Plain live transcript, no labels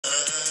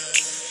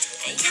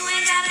And you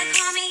ain't gotta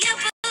call me your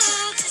boo,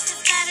 just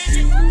decided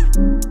you.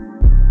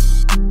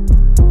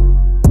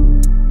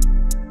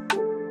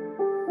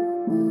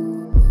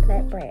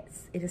 Plat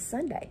Brats, it is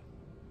Sunday.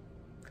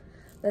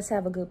 Let's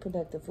have a good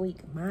productive week.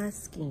 My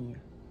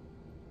skin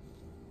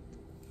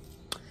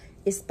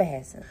is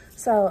spazzing.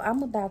 So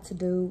I'm about to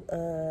do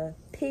a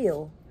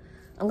peel.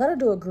 I'm gonna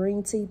do a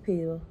green tea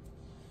peel.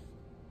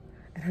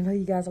 And I know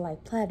you guys are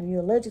like, Platinum,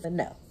 you're allergic? But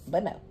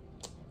no.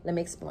 Let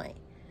me explain.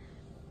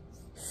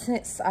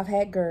 Since I've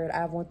had GERD,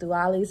 I've went through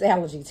all these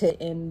allergy tests,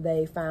 and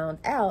they found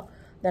out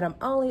that I'm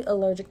only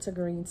allergic to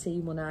green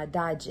tea when I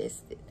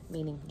digest it,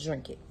 meaning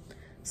drink it.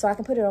 So I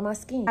can put it on my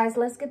skin. Guys,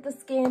 let's get the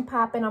skin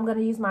popping. I'm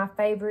gonna use my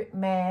favorite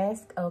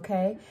mask,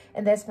 okay?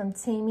 And that's from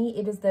Temi.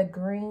 It is the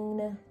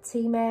green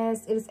tea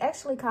mask. It is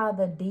actually called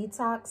the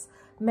Detox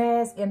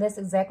mask, and that's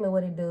exactly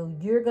what it do.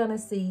 You're gonna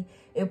see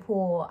it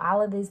pull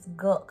all of this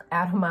gunk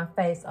out of my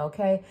face,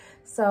 okay?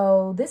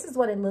 So this is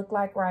what it looked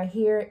like right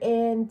here,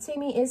 and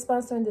Temi is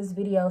sponsoring this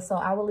video, so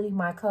I will leave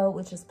my code,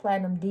 which is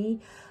Platinum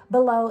D,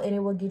 below, and it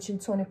will get you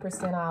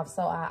 20% off.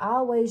 So I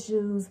always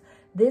use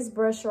this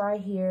brush right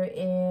here,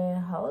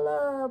 and hold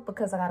up,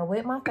 because I gotta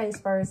wet my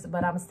face first,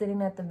 but I'm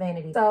sitting at the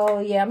vanity. So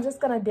yeah, I'm just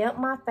gonna damp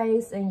my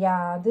face, and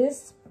y'all,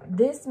 this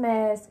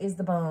mask is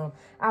the bomb.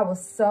 I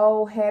was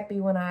so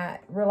happy when I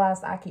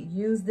realized I could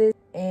use this,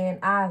 and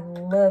I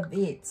love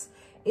it.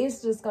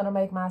 It's just gonna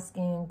make my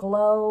skin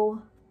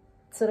glow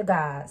to the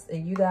gods,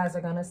 and you guys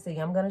are gonna see.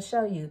 I'm gonna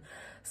show you.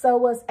 So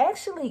what's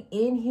actually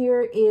in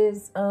here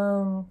is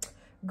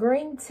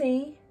green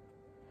tea,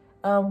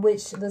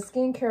 which the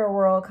skincare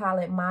world call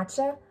it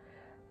matcha.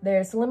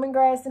 There's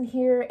lemongrass in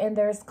here, and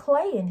there's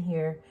clay in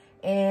here.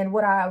 And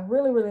what I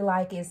really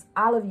like is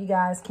all of you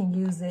guys can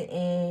use it,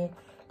 and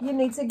you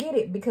need to get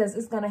it because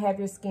it's gonna have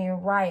your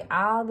skin right.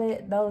 All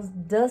those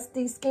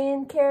dusty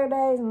skincare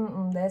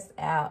days, that's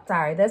out.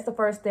 Sorry, that's the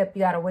first step. You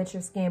gotta wet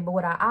your skin. But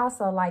what I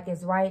also like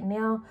is right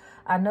now,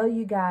 I know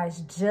you guys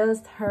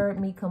just heard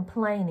me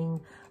complaining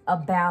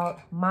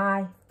about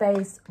my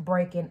face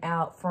breaking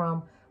out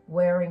from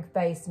wearing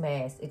face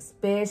masks,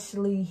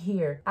 especially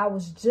here. I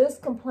was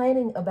just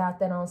complaining about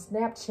that on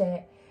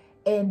Snapchat,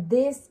 and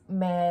this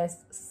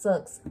mask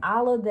sucks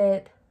all of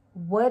that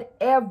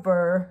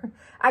whatever,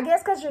 I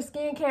guess because your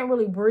skin can't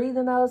really breathe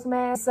in those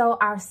masks, so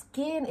our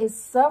skin is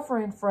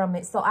suffering from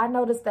it. So I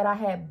noticed that I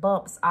had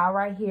bumps all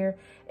right here,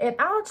 and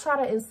I'll try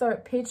to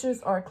insert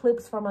pictures or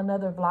clips from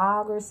another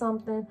vlog or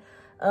something.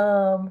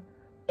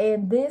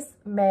 And this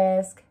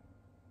mask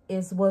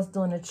is what's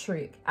doing the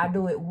trick. I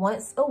do it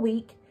once a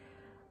week.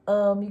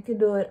 You can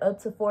do it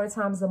up to 4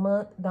 times a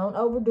month. Don't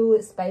overdo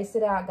it. Space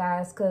it out,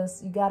 guys,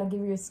 because you got to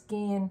give your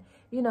skin,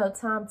 you know,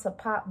 time to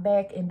pop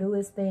back and do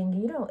its thing.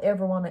 You don't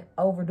ever want to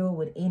overdo it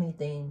with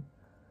anything.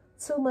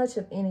 Too much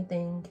of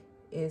anything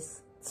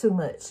is too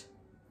much.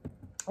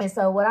 And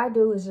so what I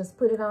do is just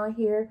put it on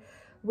here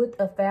with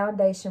a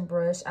foundation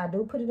brush. I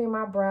do put it in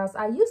my brows.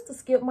 I used to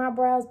skip my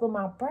brows, but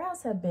my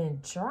brows have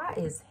been dry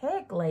as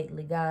heck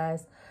lately,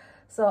 guys.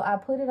 So I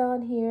put it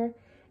on here.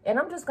 And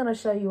I'm just going to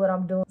show you what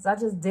I'm doing. So I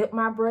just dip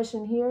my brush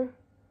in here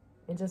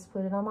and just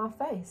put it on my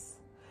face.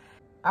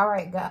 All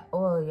right, guys.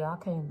 Oh, y'all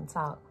can't even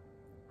talk.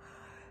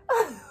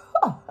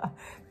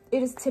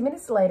 It is 10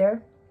 minutes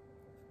later.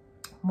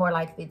 More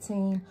like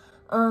 15.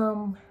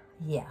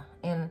 Yeah.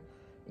 And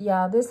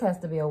y'all, this has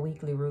to be a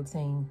weekly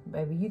routine.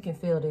 Baby, you can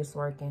feel this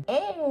working.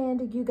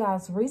 And you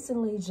guys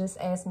recently just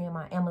asked me in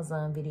my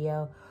Amazon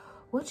video,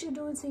 what you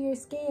doing to your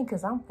skin?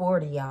 Because I'm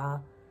 40,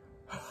 y'all.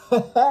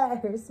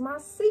 Here's my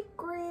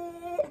secret.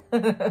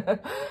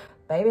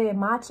 Baby,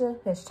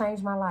 matcha has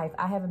changed my life.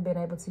 I haven't been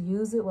able to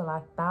use it. Well,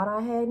 I thought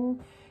I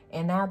hadn't,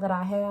 and now that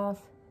I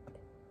have,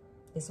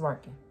 it's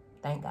working.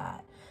 Thank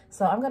God.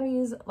 So I'm gonna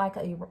use like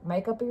a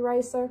makeup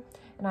eraser,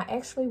 and I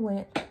actually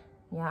went,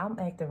 yeah, I'm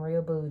acting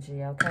real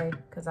bougie, okay,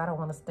 because I don't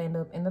want to stand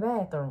up in the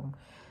bathroom.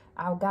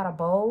 I got a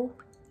bowl.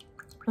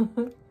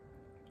 And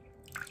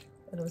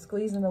I'm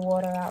squeezing the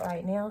water out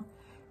right now.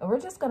 And we're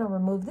just going to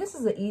remove, this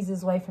is the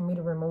easiest way for me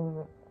to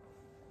remove.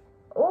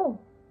 Oh,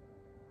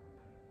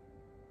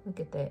 look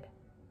at that.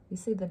 You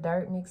see the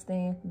dirt mixed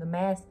in? The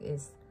mask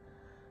is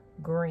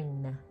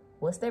green.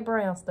 What's that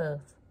brown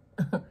stuff?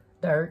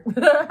 Dirt.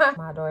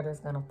 My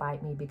daughter's going to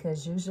fight me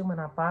because usually when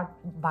I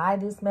buy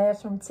this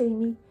mask from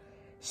Temi,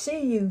 she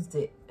used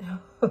it.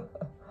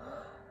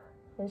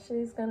 And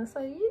she's going to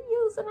say, you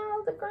using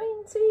all the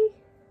green tea?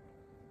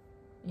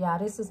 Yeah,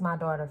 this is my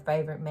daughter's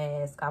favorite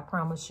mask. I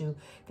promise you.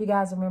 If you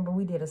guys remember,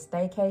 we did a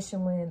staycation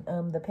when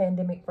the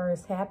pandemic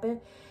first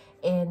happened.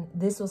 And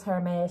this was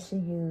her mask she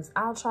used.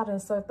 I'll try to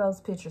insert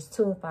those pictures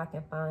too if I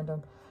can find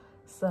them.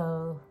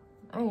 So,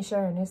 I ain't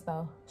sharing this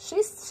though.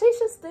 She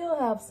should still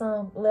have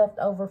some left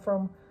over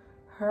from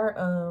her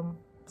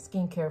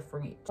skincare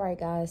fridge. All right,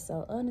 guys.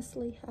 So,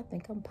 honestly, I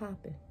think I'm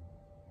popping.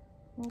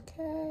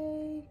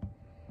 Okay.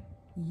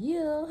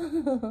 Yeah.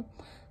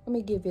 Let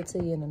me give it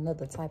to you in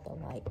another type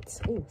of light.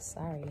 Ooh,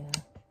 sorry, y'all.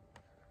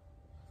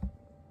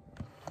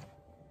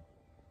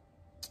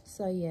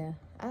 So, yeah,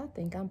 I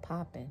think I'm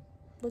popping.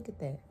 Look at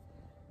that.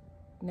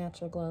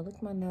 Natural glow. Look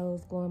at my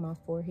nose, glowing my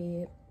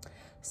forehead.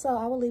 So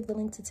I will leave the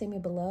link to Timmy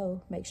below.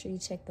 Make sure you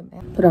check them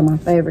out. Put on my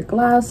favorite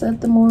gloss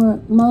at the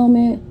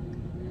moment.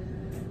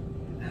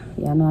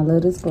 Y'all know I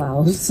love this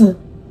gloss.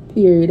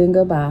 Period and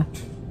goodbye.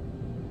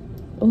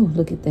 Oh,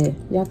 look at that.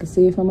 Y'all can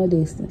see it from a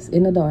distance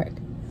in the dark.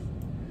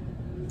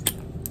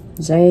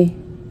 J.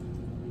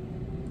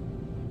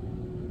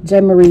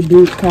 Marie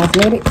Beauty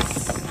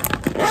Cosmetics.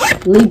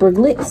 Libra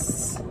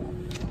Glitz.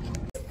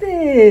 What's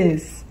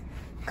this?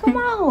 Come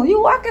on,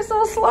 you walking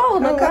so slow,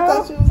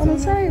 Nicole. On the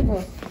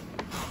table.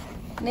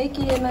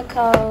 Nikki and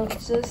Nicole,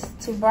 just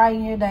to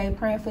brighten your day,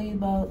 praying for you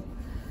both.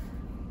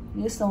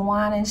 Get some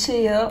wine and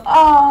chill.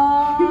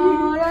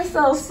 Oh, that's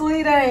so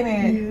sweet, ain't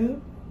it? Yeah.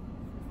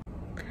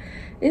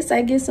 It's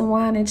like get some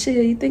wine and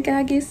chill. You think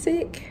I get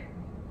sick?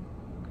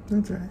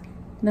 That's right.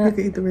 No. You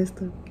can eat the rest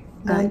of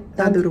it.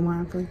 I'll do the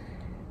wine for you.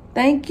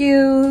 Thank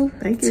you.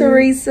 Thank you.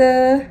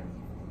 Teresa.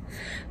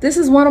 This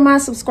is one of my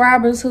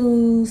subscribers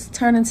who's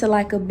turned into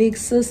like a big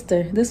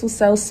sister. This was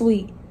so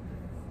sweet,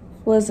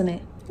 wasn't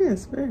it?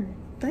 Yes, very.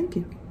 Thank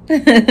you.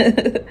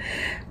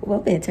 Well,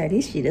 better turn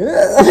this shit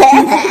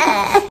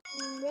up.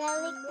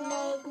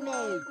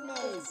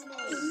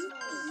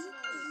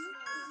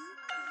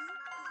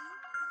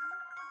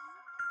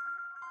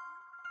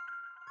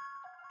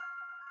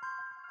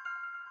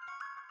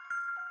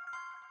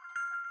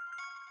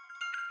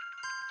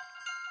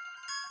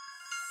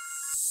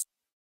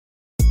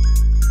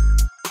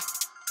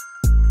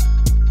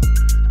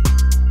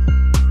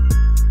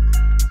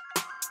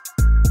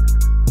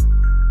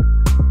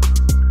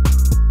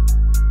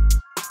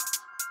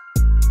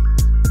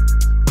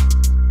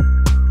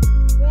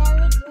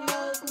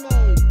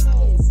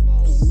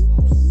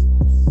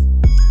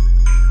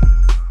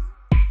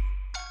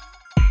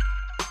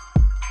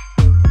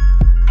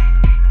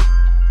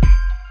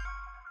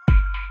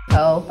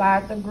 Oh,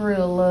 fired the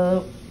grill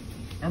up.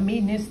 I'm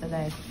eating this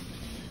today.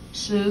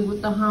 Sugar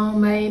with the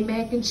homemade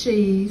mac and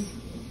cheese.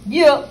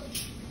 Yep.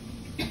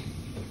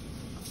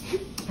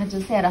 I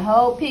just had a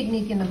whole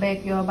picnic in the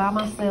backyard by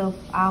myself,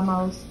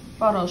 almost.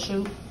 Photo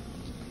shoot.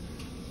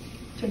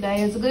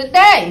 Today is a good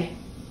day.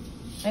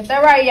 Ain't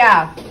that right,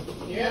 y'all?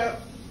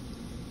 Yep.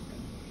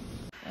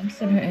 I'm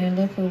sitting here and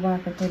look who's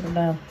walking through the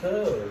door.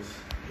 Cuz,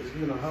 is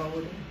you in a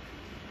hole?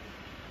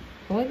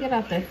 Boy, get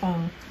off that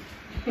phone.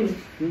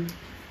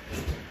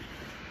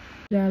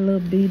 Got a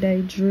little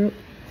Bday drip,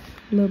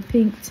 little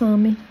pink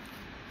tummy.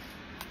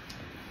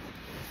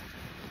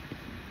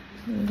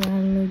 Got a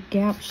little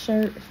Gap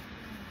shirt.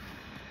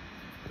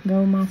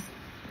 Go my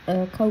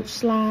Coach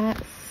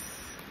slides.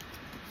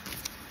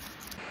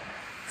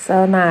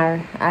 So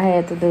now I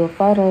had to do a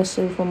photo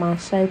shoot for my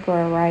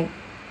Shapewear, right?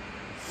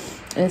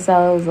 And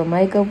so it was a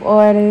makeup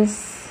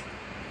artist,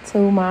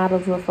 2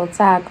 models, a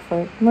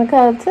photographer.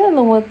 Nicole, tell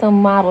them what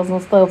them models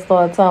and stuff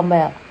started talking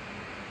about.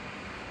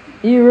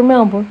 You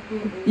remember?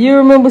 Mm-hmm. You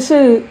remember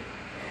Shoot?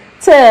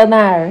 Tell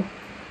Naira.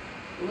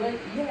 Well,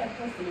 you had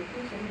posted a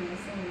picture of him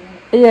saying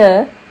that.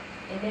 Yeah.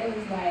 And they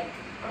was like,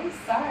 I'm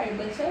sorry,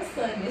 but your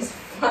son is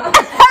fine.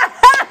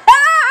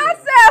 I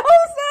said,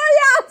 whose son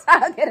y'all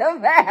talking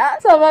about?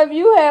 So if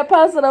you had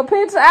posted a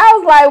picture, I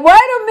was like,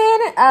 wait a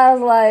minute. I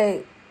was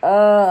like,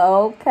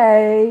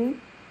 okay.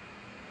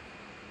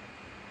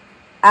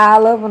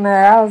 All up in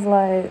there. I was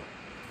like,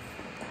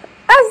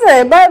 I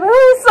said, baby,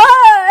 whose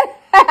son?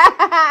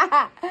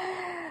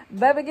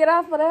 Baby, get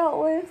off of that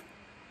one.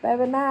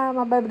 Baby, nah,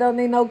 my baby don't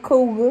need no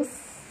cougars.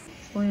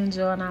 We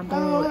enjoying our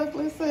board. Oh, that's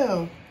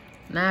myself.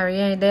 Naira, you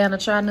ain't down to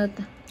try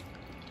nothing?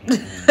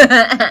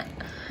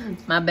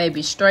 My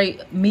baby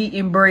straight meat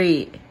and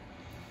bread.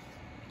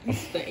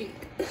 Steak.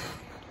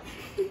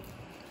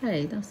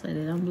 Hey, don't say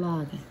that. I'm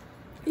vlogging.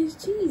 It's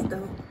cheese,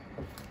 though.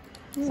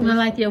 Smell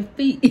like your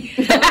feet.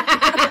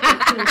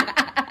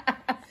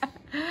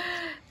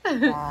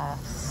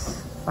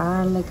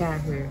 Finally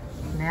got here.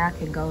 Now I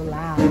can go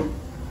live.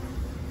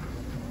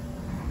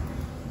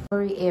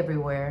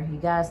 Everywhere. You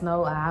guys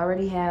know I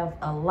already have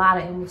a lot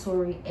of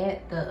inventory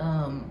at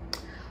the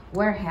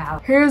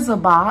warehouse. Here's a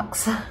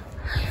box.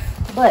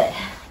 But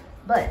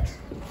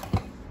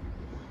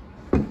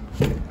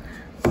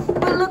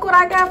look what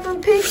I got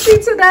from Pixi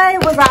today.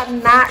 Was I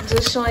not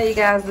just showing you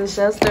guys this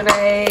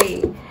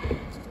yesterday?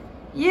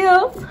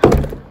 Yeah.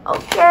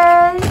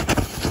 Okay.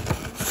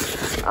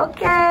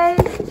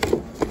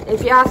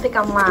 If y'all think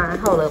I'm lying,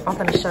 hold up. I'm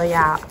gonna show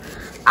y'all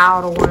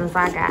all the ones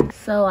I got.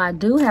 So I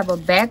do have a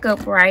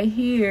backup right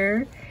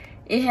here.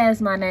 It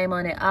has my name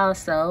on it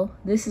also.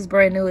 This is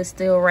brand new. It's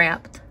still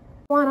wrapped.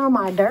 One on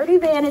my dirty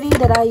vanity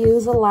that I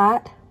use a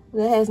lot.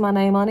 That has my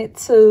name on it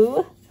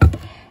too.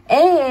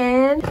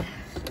 And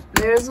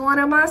there's one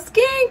in my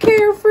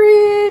skincare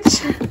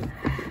fridge.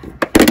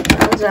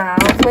 I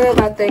don't play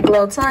about that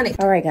Glow Tonic.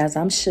 All right, guys,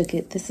 I'm shook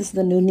it. This is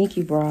the new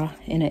Nikki bra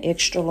in an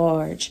extra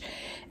large.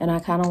 And I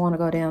kind of want to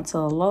go down to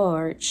a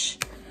large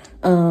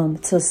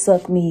to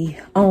suck me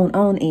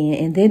on in.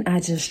 And then I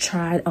just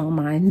tried on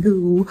my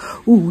new,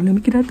 ooh, let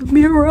me get out the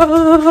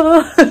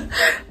mirror.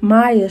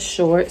 Maya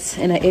shorts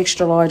in an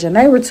extra large, and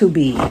they were too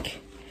big.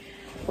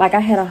 Like I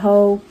had a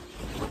whole,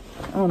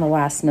 I don't know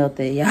why I smelled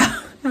that, y'all.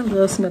 I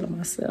love smelling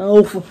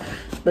myself.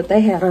 But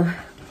they had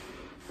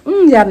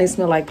Y'all need to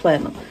smell like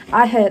platinum.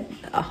 I had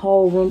a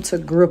whole room to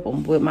grip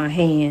them with my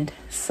hand.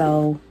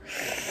 So,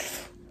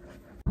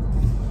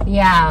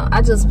 yeah,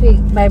 I just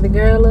picked baby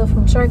girl up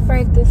from church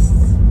practice.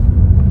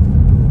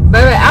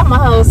 Baby, I'm a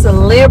whole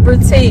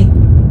celebrity.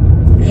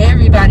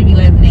 Everybody be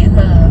laughing at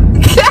her.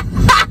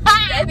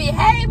 They be,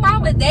 hey,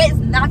 mama, that's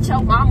not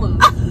your mama.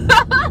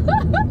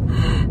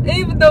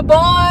 Even the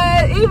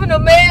boys, even the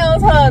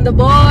males, the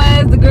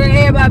boys, the girl,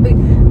 everybody be.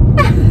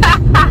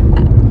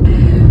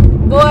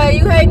 Boy,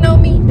 you hating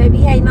on me? They be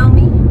hating on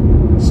me.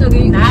 Sugar,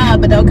 you. Nah,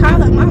 but don't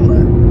call her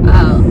mama.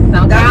 Oh,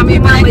 don't call me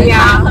mama,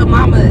 y'all. Her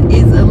mama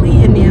is a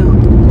Lionel.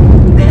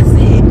 That's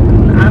it.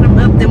 All them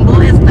up them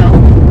boys though.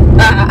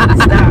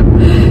 Stop.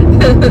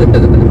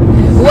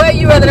 Well,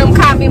 you rather them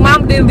call me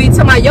mama than be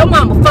talking about your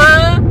mama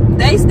fine?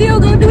 They still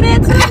gonna do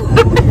that too.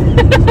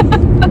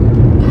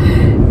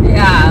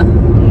 Yeah.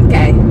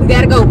 Okay. We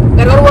gotta go.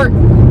 Gotta go to work.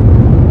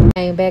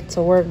 Came back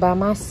to work by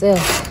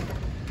myself.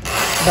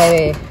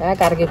 Baby, I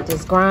gotta get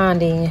this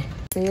grind in.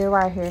 See it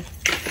right here.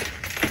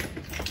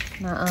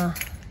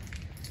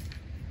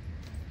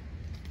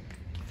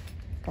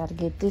 Gotta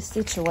get this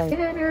situated.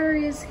 Dinner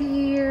is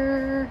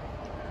here.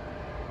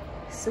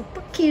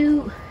 Super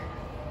cute.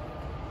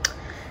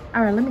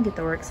 All right, let me get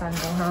to work so I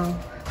can go home.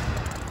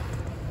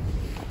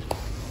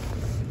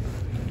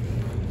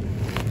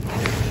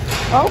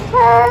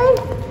 Okay.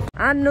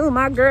 I knew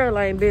my girl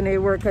ain't been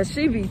at work because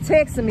she be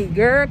texting me,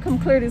 girl, come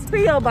clear this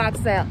P.O.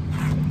 box out.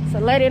 So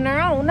let in there,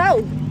 I don't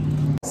know.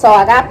 So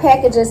I got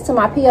packages to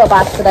my P.O.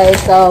 box today,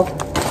 so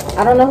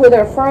I don't know who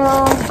they're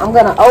from. I'm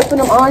gonna open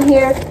them on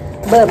here,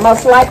 but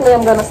most likely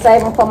I'm gonna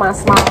save them for my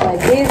small like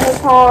business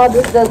haul.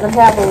 This doesn't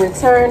have a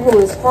return who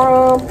it's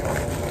from.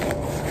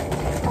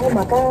 Oh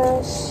my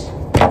gosh.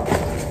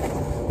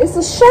 It's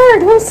a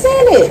shirt, who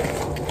sent it?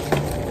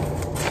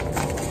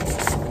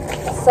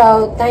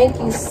 So thank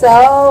you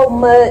so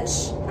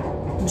much,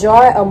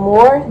 Joy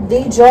Amore,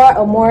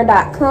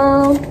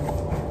 thejoyamore.com.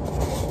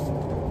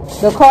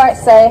 The card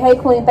say, hey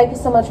Queen, thank you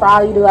so much for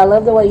all you do. I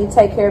love the way you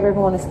take care of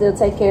everyone and still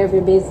take care of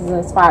your business and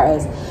inspire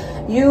us.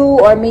 You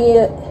are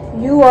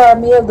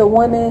one of the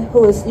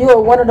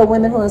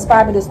women who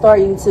inspired me to start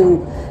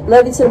YouTube.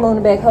 Love you to the moon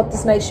and back. Hope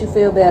this makes you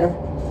feel better.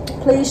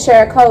 Please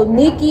share code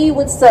Nikki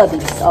with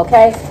subbies,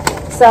 okay?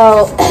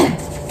 So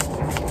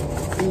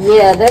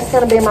yeah, that's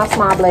gonna be my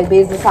small black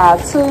business haul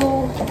too.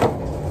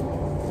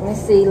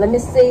 Let me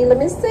see.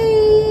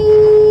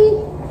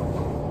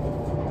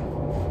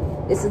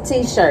 It's a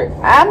t-shirt.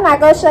 I'm not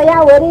gonna show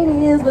y'all what it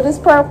is, but it's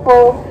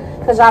purple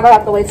because y'all gonna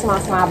have to wait till my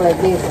small black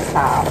business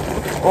haul,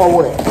 or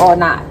what, or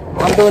not.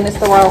 I'm doing this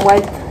the wrong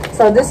way.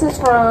 So this is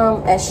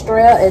from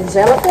Estrella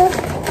Angelica.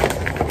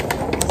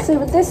 Let's see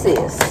what this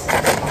is.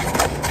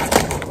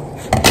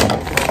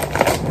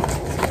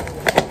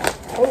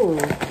 Oh,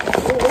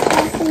 what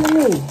y'all see to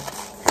me?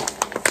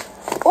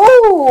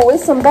 Oh,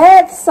 it's some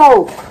bath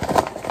soap.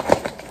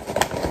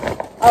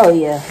 Oh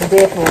yeah,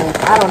 definitely.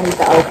 I don't need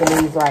to open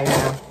these right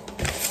now,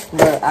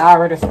 but I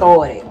already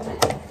stored it.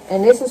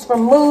 And this is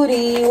from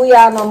Moody. We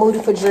all know Moody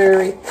for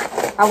jewelry.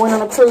 I went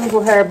on a cruise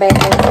with her back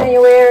in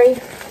January.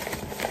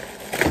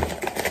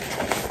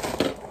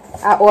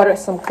 I ordered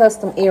some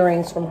custom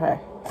earrings from her.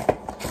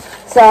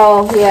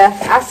 So yeah,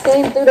 I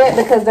skimmed through that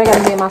because they're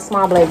gonna be in my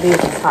small black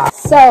business haul.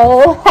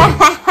 So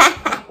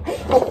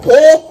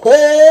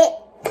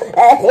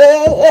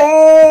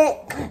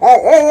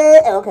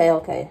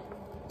okay.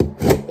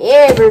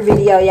 Every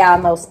video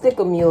y'all know stick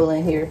a mule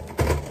in here.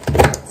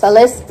 So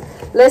let's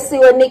see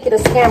what Nikki the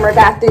scammer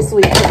got this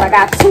week, because I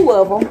got 2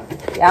 of them.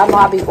 Y'all know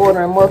I be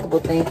ordering multiple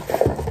things.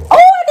 Oh,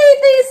 I need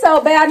these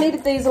so bad. I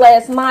needed these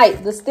last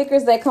night. The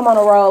stickers that come on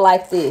a roll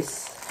like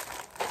this.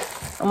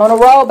 I'm on a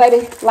roll,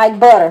 baby, like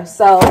butter.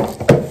 So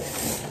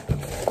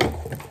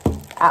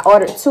I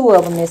ordered 2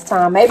 of them this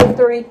time, maybe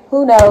 3.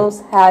 Who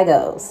knows how it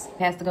goes.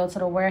 It has to go to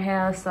the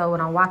warehouse, so when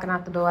I'm walking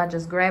out the door, I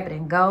just grab it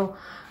and go.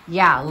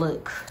 Y'all,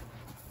 look.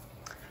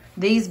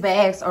 These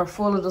bags are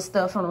full of the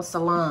stuff from the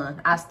salon.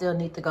 I still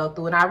need to go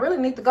through, and I really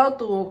need to go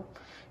through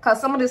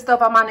because some of this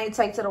stuff I might need to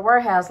take to the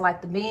warehouse,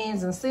 like the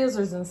bins and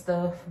scissors and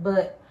stuff.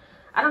 But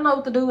I don't know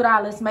what to do with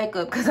all this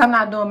makeup because I'm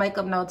not doing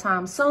makeup no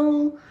time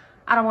soon.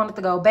 I don't want it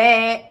to go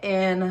bad,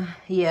 and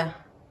yeah,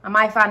 I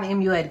might find an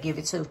MUA to give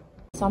it to.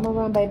 So I'm gonna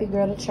run baby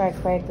girl to track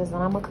practice,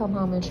 and I'm gonna come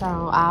home and try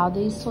on all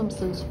these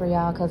swimsuits for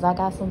y'all because I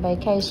got some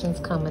vacations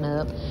coming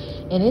up,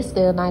 and it's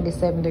still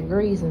 97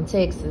 degrees in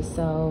Texas.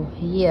 So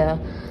yeah,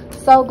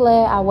 so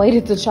glad I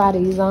waited to try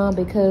these on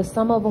because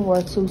some of them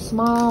were too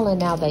small and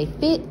now they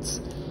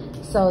fit.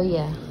 So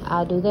yeah,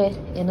 I'll do that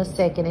in a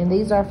second. And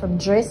these are from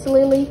Dress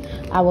Lily.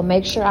 I will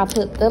make sure I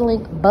put the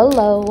link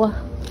below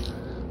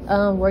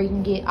where you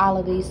can get all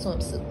of these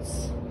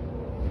swimsuits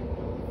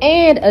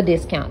and a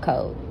discount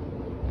code.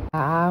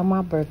 All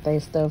my birthday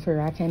stuff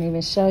here. I can't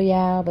even show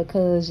y'all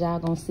because y'all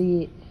gonna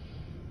see it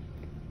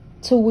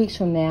 2 weeks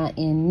from now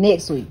in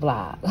next week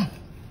vlog.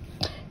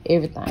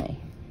 Everything.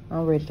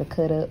 I'm ready to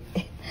cut up.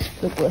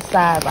 Look what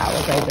size I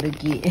was able to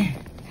get.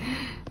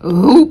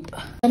 Oop.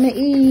 Derma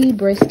E,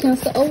 breast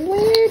cancer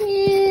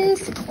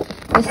awareness.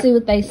 Let's see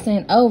what they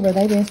sent over.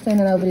 They've been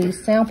sending over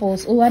these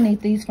samples. Oh, I need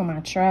these for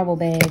my travel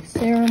bag.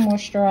 Serum,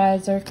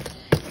 moisturizer,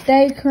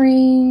 day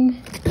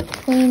cream,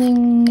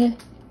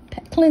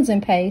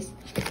 cleansing paste.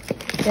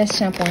 That's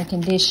shampoo and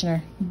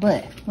conditioner.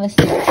 But let's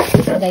see.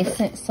 They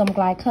sent some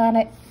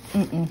glycolic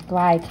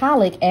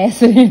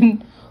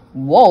acid.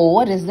 Whoa,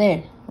 what is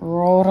that?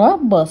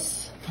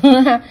 Robust.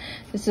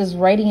 This is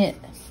Radiant.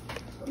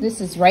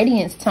 This is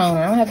Radiance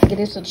toner. I don't have to get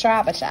this to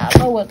try, but y'all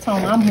know what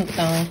tone I'm hooked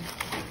on.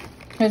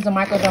 Here's a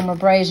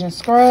microdermabrasion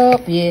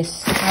scrub.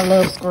 Yes, I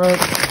love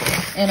scrubs.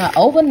 And an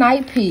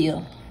overnight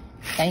peel.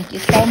 Thank you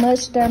so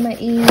much, Derma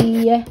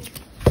E.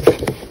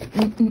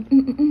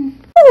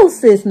 Oh,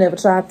 sis never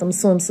tried them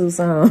swimsuits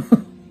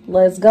on.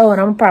 Let's go. And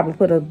I'm going to probably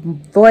put a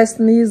voice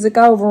music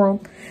over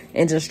them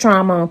and just try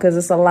them on because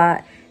it's a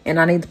lot. And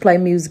I need to play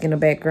music in the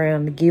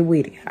background to get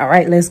with it. All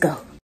right, let's go.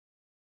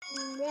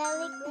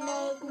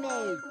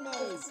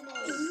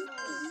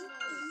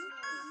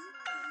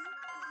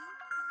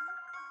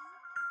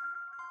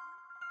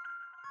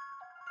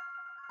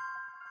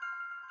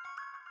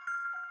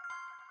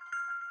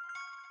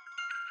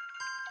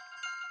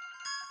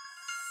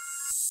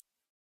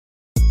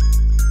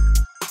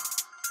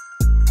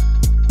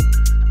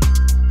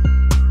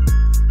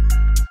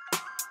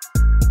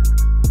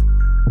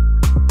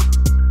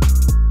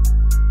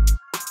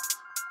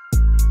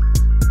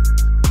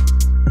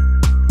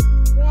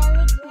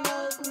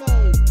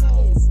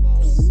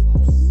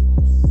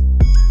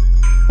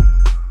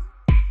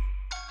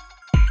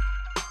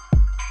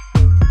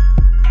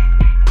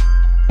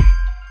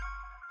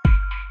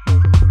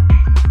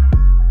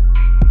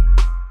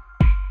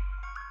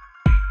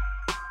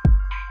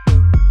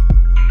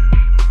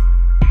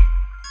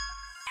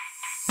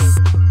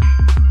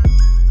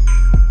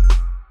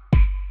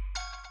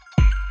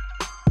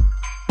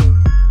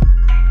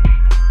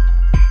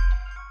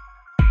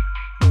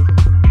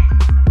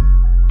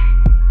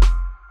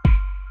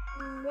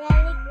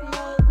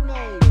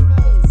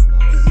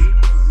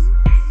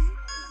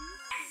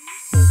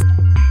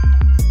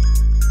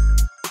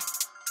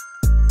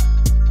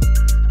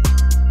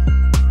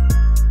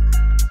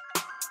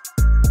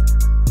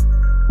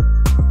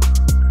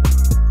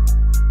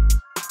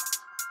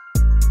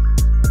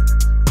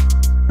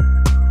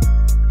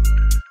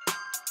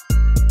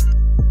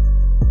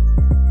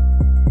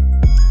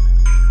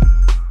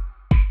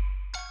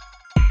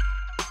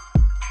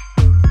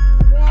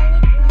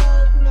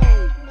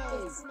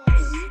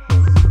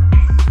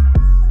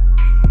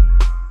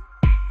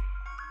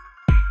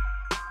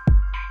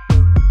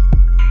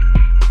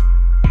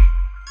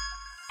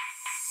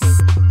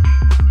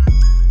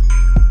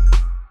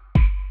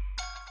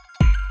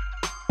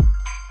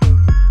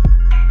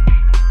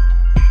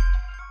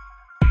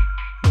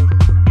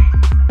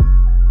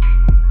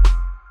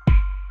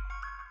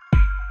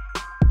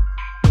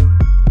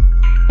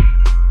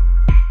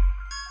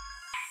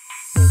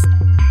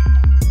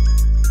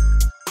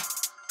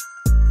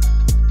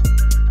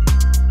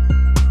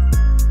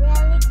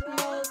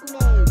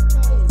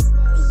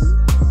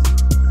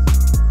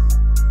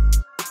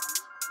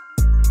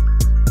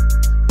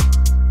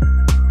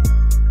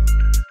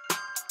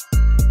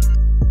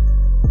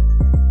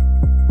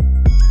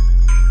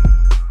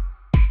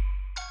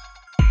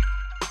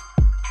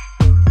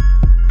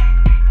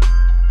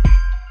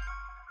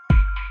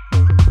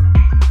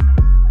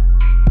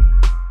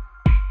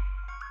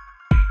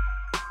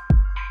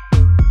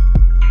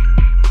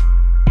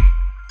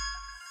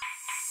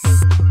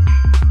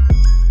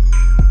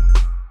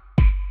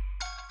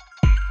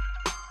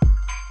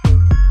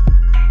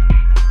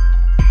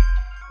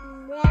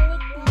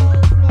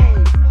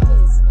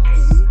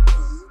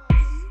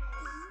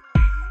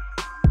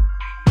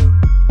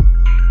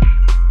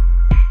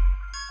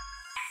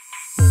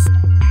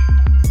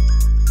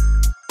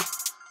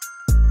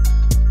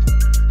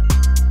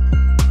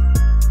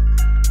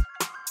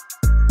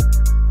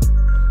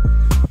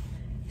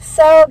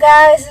 So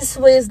guys, it's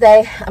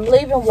Wednesday. I'm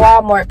leaving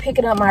Walmart,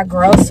 picking up my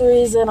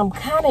groceries, and I'm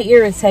kind of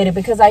irritated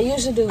because I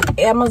usually do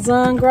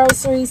Amazon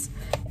groceries.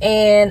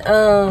 And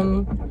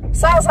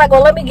so I was like,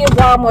 well, let me give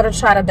Walmart a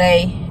try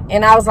today.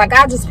 And I was like,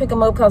 I'll just pick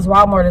them up because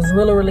Walmart is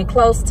really, really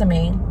close to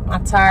me. My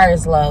tire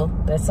is low.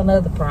 That's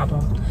another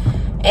problem.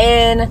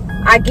 And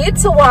I get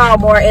to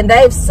Walmart, and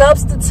they've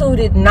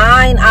substituted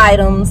 9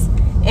 items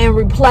and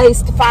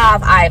replaced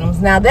 5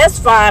 items. Now, that's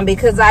fine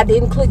because I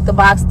didn't click the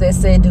box that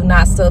said do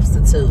not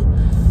substitute.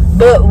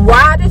 But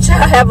why did y'all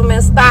have them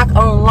in stock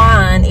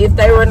online if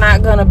they were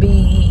not going to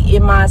be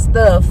in my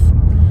stuff?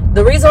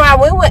 The reason why I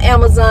went with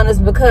Amazon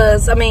is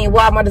because,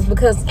 Walmart is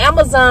because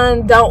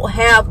Amazon don't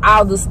have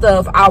all the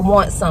stuff I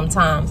want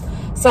sometimes.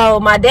 So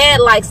my dad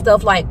likes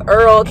stuff like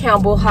Earl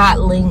Campbell hot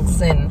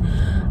links and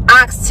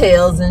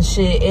oxtails and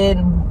shit.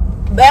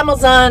 And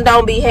Amazon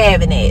don't be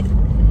having it.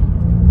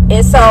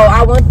 And so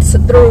I went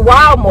through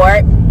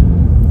Walmart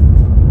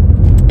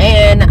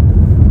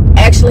and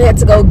actually had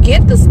to go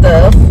get the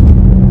stuff.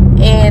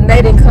 And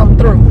they didn't come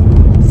through.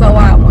 So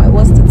I'm like,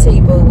 what's the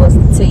tea, boo? What's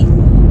the tea?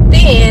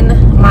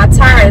 Then my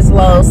tire is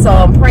low, so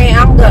I'm praying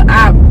I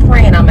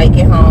make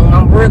it home.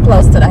 I'm real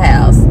close to the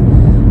house.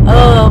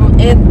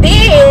 And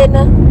then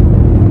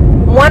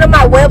one of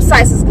my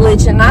websites is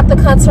glitching, not the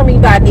Contour Me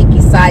by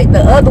Nikki site.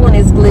 The other one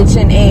is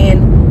glitching,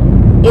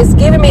 and it's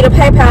giving me the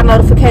PayPal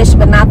notification,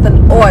 but not the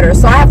order.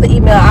 So I have to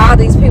email all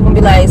these people and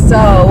be like,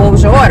 so what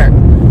was your order?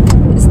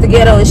 It's the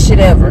ghettoest shit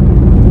ever.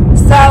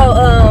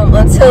 So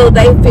until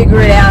they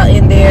figure it out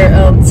in their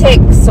tech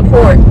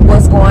support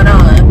what's going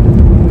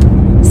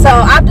on. So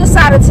I've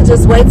decided to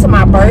just wait till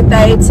my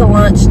birthday to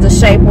launch the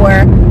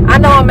shapewear. I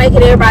know I'm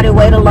making everybody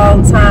wait a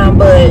long time,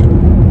 but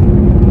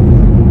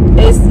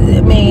it's,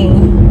 I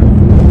mean,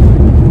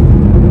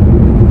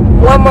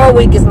 one more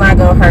week is not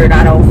gonna hurt,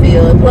 I don't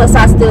feel. And plus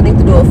I still need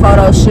to do a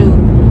photo shoot.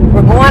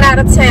 We're going out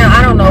of town.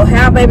 I don't know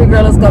how baby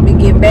girl is gonna be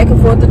getting back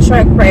and forth to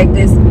track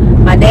practice.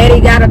 My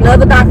daddy got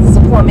another doctor's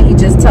appointment he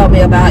just told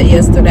me about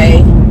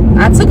yesterday.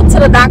 I took him to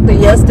the doctor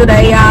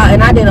yesterday, y'all,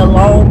 and I did a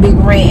long big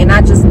rant, and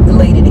I just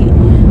deleted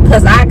it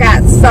because I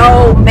got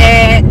so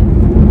mad,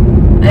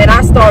 and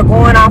I started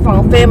going off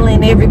on family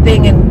and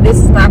everything, and this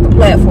is not the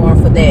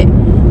platform for that.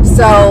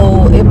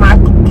 So if my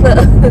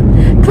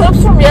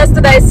clips from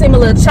yesterday seem a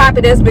little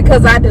choppy, that's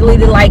because I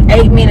deleted like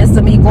 8 minutes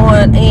of me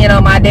going in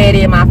on my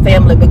daddy and my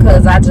family,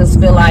 because I just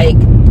feel like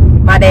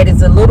my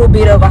daddy's a little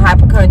bit of a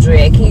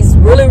hypochondriac. He's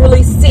really,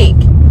 really sick.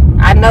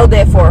 I know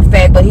that for a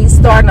fact, but he's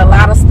starting a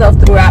lot of stuff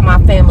throughout my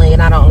family,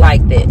 and I don't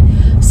like that.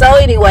 So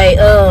anyway,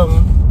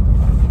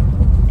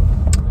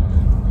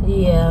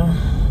 yeah,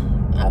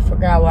 I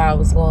forgot where I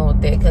was going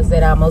with that, because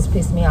that almost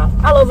pissed me off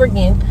all over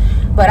again.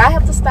 But I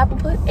have to stop and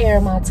put air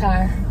in my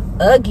tire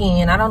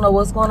again. I don't know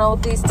what's going on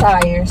with these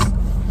tires,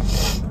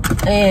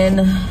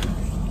 and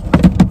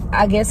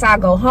I guess I'll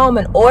go home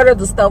and order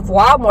the stuff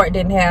Walmart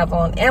didn't have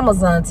on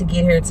Amazon to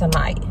get here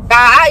tonight.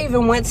 I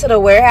even went to the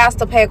warehouse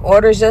to pack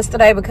orders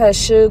yesterday because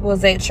Suge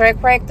was at track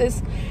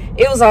practice.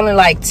 It was only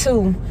like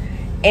 2.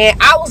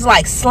 And I was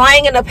like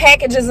slanging the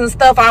packages and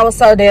stuff. I was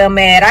so damn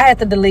mad. I had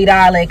to delete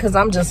all that because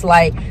I'm just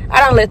like, I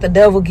don't let the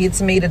devil get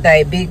to me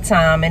today big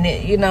time. And,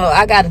 it, you know,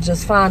 I got to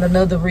just find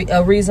another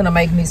reason to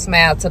make me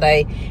smile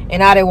today.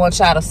 And I didn't want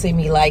y'all to see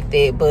me like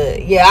that.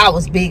 But, yeah, I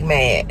was big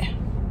mad.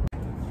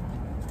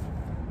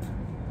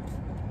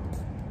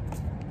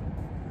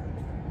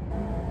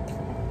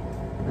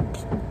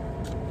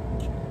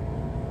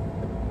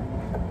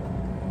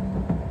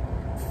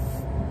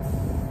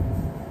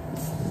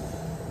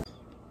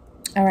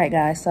 All right,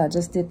 guys, so I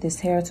just did this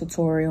hair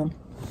tutorial.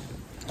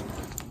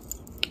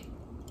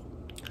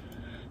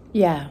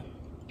 Yeah,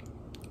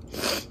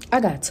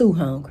 I got too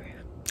hungry.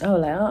 I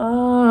was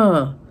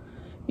like,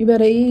 you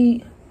better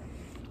eat.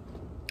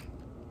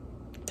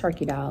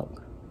 Turkey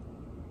dog.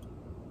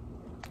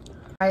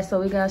 All right, so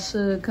we got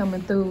Suge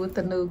coming through with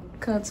the new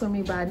Contour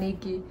Me by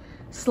Nikki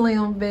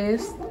slim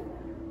vest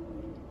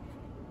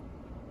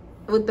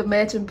with the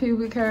matching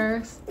pubic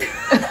hairs.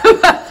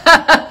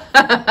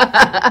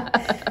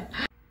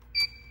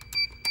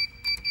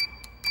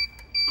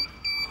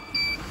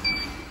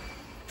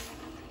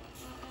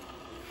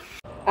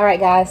 All right,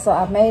 guys, so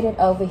I made it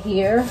over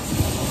here.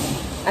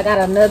 I got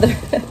another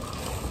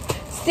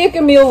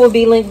sticker mule will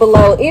be linked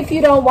below. If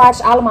you don't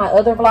watch all of my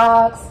other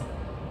vlogs,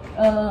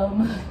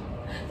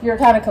 you're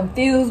kind of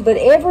confused, but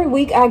every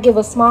week I give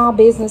a small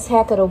business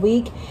hack of the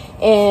week,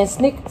 and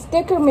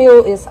sticker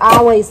mule is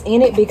always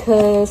in it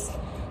because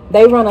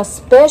they run a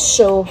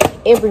special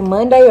every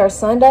Monday or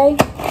Sunday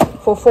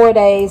for 4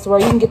 days where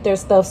you can get their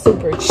stuff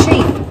super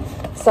cheap.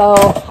 So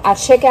I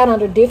check out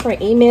under different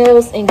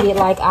emails and get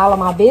like all of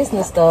my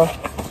business stuff.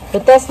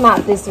 But that's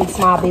not this week's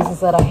small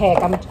business of the hack.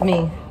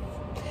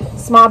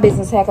 Small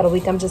business hack of the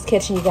week. I'm just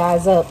catching you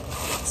guys up.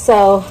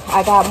 So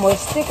I got more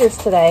stickers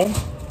today.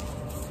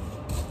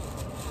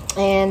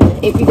 And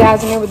if you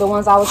guys remember the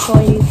ones I was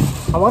showing you,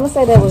 I want to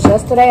say that was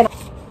yesterday.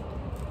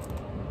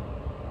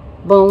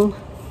 Boom.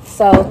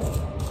 So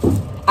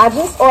I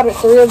just ordered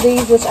 3 of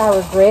these, which I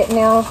regret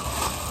now.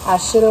 I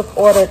should have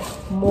ordered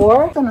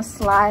more. I'm going to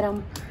slide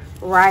them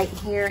right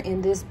here in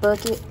this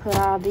bucket. Put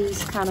all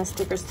these kind of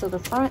stickers to the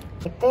front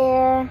right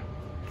there.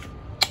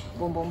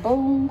 Boom, boom,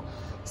 boom.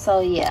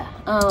 So yeah,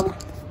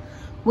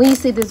 when you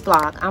see this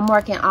vlog, I'm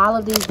marking all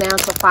of these down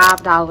to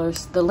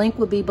 $5. The link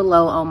will be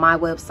below on my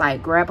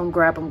website. Grab them,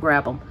 grab them,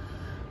 grab them.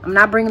 I'm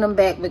not bringing them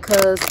back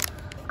because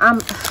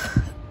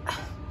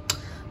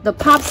the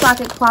pop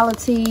socket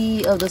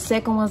quality of the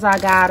second ones I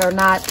got are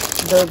not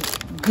the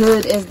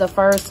good as the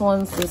first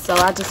ones, and so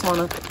I just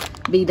want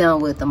to be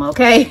done with them,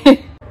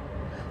 okay?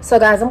 So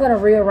guys, I'm going to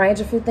rearrange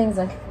a few things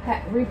and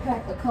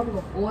repack a couple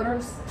of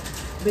orders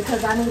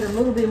because I need a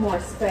little bit more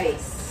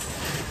space.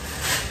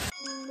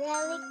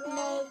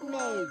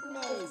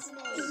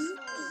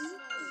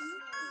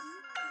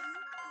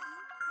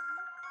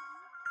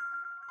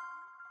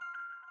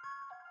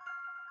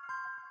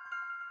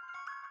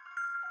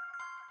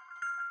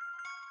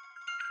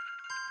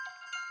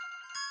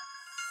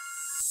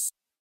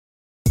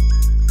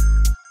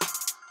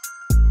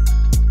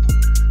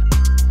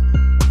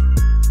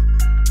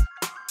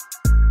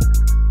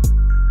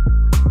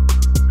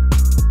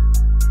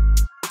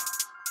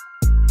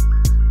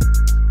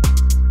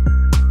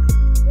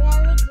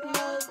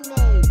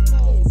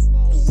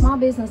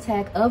 business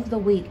hack of the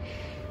week.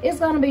 It's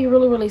gonna be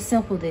really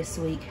simple this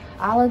week.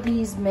 All of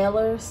these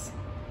mailers,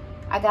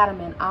 I got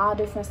them in all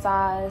different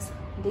size.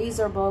 These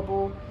are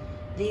bubble,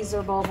 these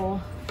are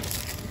bubble,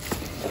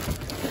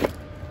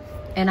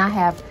 and I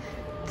have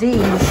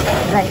these.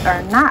 They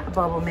are not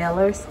bubble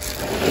mailers.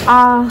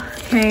 All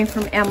came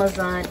from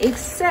Amazon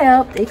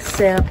except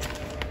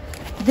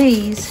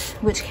these,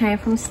 which came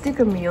from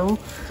Sticker Mule,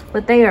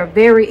 but they are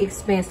very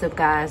expensive,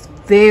 guys.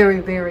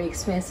 Very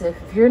expensive.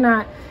 If you're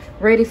not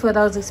ready for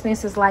those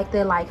expenses like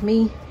that, like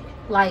me,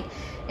 like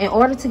in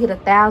order to get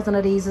 1,000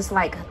 of these, it's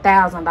like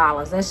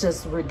 $1,000. That's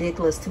just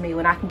ridiculous to me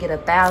when I can get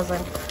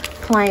 1,000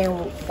 plain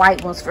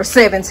white ones for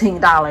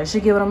 $17.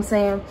 You get what I'm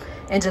saying?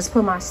 And just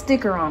put my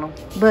sticker on them.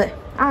 But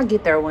I'll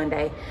get there one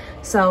day.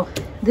 So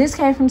this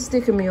came from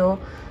Sticker Mule.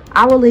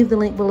 I will leave the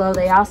link below.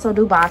 They also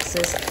do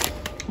boxes.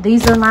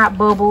 These are not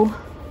bubble.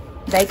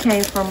 They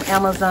came from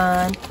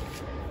Amazon.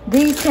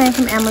 These came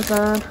from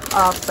Amazon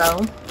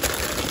also.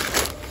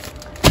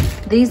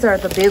 These are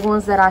the big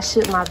ones that I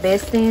ship my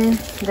vest in.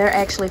 They're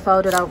actually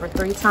folded over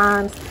 3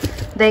 times.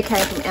 They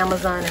came from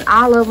Amazon, and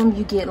all of them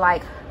you get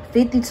like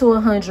 50 to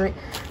 100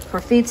 for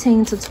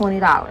 $15 to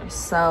 $20.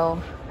 So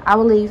I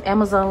will leave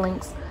Amazon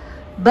links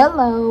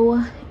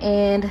below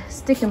and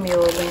Sticker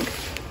Mule link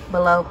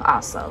below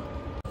also.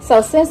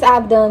 So since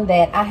I've done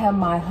that, I have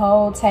my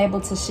whole table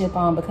to ship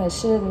on because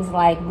Suge was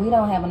like, we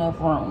don't have enough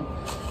room.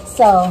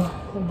 So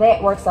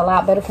that works a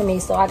lot better for me.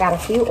 So I got a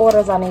few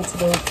orders I need to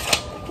do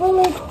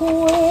really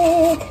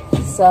quick.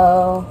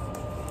 So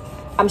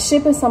I'm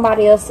shipping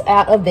somebody else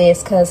out of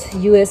this because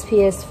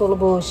USPS is full of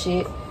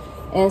bullshit.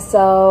 And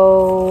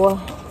so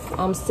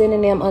I'm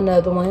sending them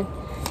another one.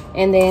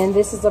 And then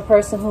this is a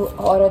person who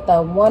ordered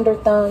the Wonder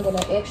Thong in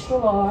an extra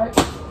large.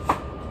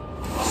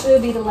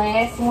 Should be the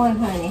last one,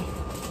 honey.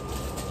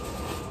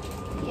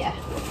 Yeah.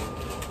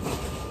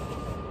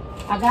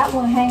 I got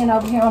one hanging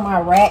over here on my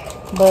rack,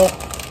 but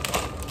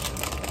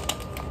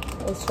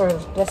it's for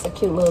just a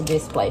cute little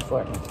display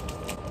for them.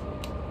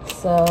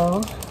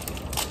 So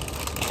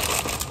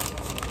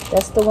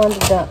that's the Wonder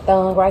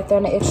Thong right there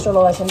in the extra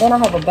large. And then I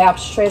have a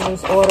Babs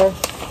Treasures order,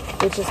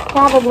 which is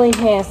probably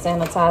hand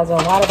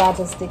sanitizer. Why did I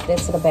just stick that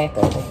to the back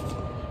of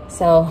it?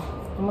 So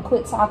I'm gonna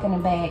quit talking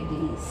and bag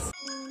these.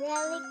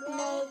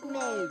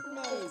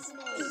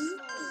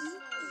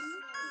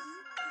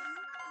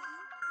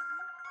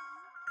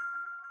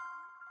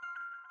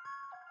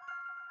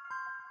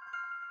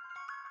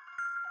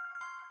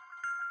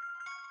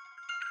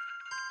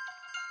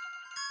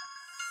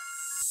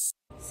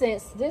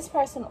 Since this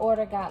person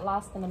order got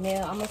lost in the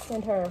mail, I'm gonna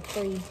send her a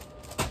free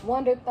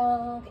Wonder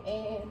Thong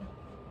and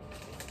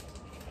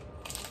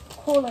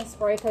cooling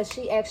spray because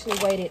she actually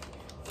waited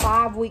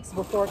 5 weeks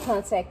before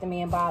contacting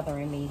me and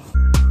bothering me.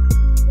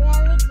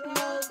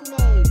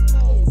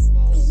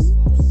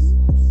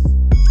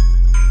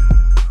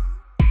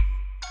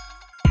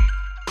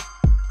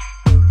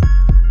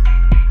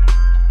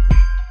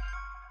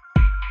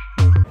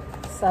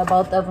 So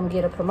both of them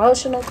get a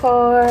promotional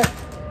card.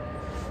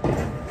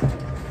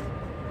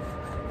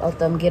 Both of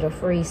them get a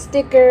free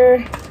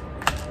sticker.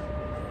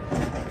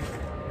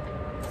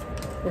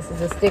 This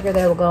is a sticker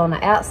that will go on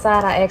the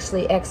outside. I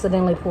actually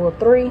accidentally pulled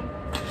 3.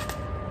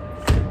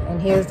 And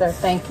here's their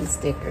thank you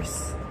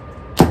stickers.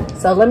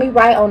 So let me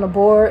write on the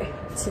board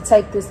to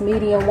take this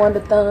medium Wonder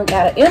Thong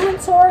out of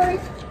inventory.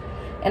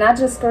 And I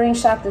just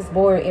screenshot this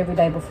board every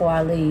day before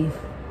I leave.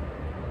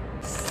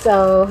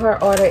 So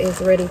her order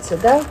is ready to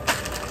go.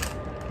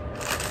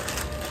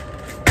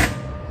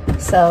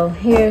 So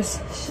here's,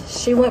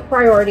 she went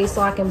priority,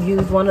 so I can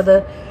use one of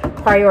the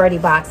priority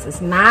boxes,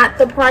 not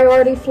the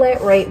priority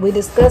flat rate. We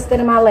discussed that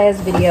in my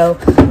last video,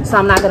 so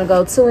I'm not going to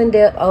go too in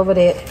depth over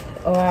that,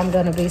 or I'm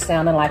going to be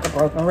sounding like a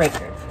broken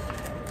record.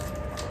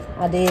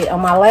 I did on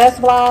my last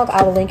vlog,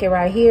 I will link it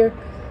right here.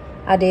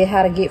 I did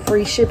how to get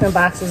free shipping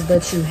boxes,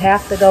 but you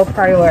have to go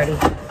priority.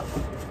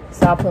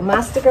 So I'll put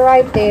my sticker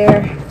right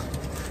there.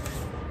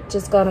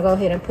 Just going to go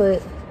ahead and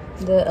put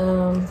the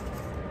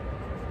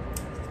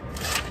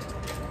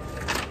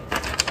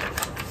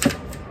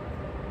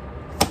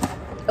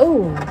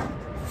oh,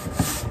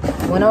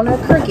 went on her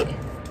cricket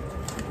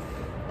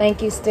thank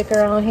you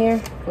sticker on here,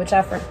 which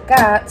I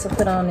forgot to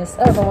put on this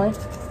other one.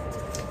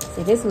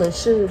 See, this little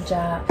shoe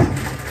job,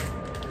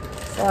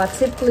 so I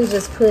typically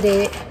just put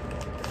it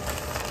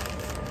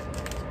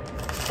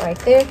right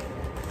there.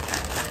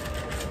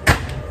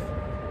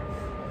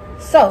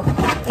 So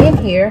in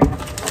here,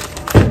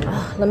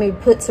 let me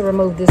put to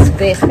remove this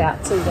vest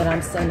out too that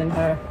I'm sending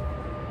her.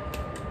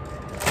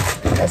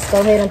 Let's go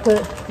ahead and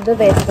put the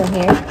vest in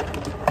here.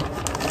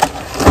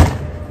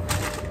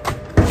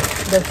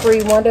 The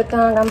free Wonder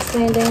Thong I'm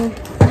sending,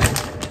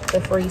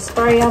 the free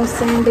spray I'm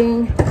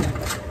sending,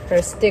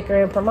 her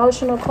sticker and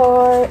promotional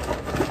card,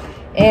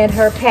 and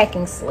her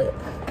packing slip.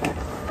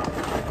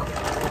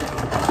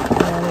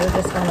 And we're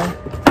just gonna,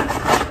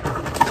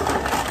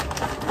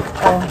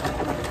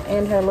 oh,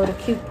 and her little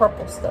cute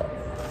purple stuff.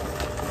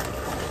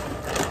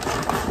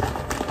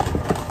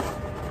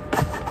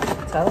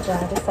 Told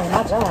y'all, this ain't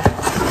my job.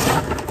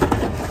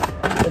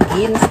 The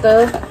getting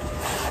stuff.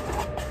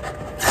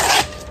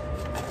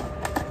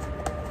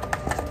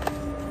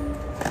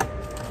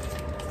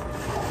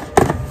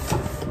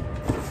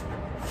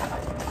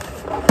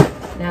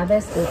 now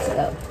that's good to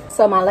go.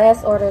 So my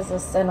last order is a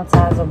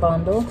sanitizer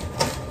bundle.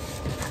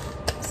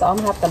 So I'm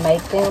gonna have to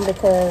make them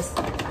because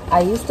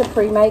I used to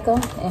pre-make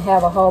them and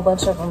have a whole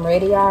bunch of them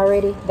ready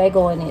already. They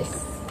go in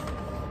this.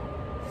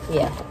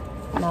 Yeah.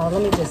 No,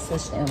 let me just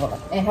switch the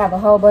envelope. And have a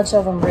whole bunch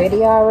of them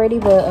ready already,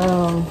 but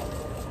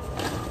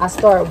I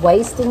started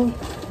wasting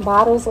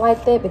bottles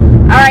like that.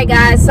 Alright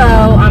guys, so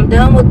I'm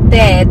done with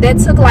that. That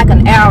took like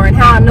an hour, and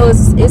how I know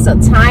it's a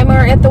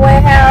timer at the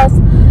warehouse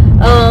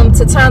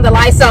to turn the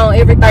lights on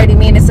every 30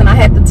 minutes, and I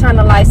had to turn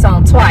the lights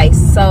on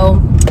twice.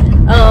 So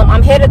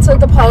I'm headed to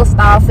the post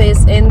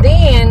office, and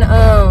then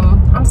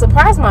I'm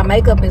surprised my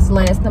makeup is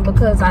lasting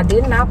because I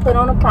did not put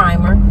on a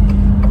primer.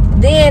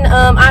 Then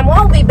I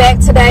won't be back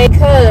today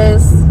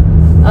because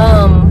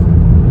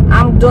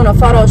I'm doing a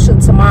photo shoot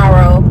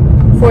tomorrow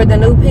for the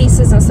new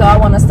pieces, and so I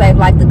want to save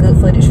like the good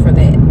footage for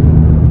that.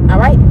 All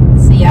right,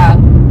 see y'all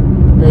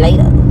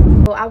later.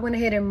 So I went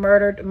ahead and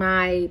murdered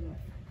my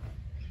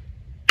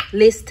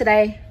list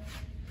today.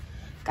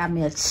 Got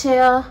me a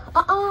chair.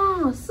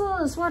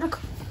 Sis, where the...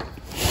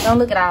 Don't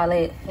look at all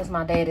that. That's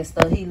my daddy's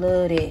stuff. He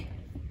loved it.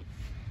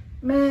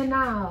 Man,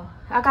 no.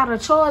 I got a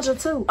charger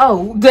too.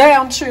 Oh,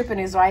 damn, tripping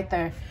is right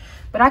there.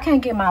 But I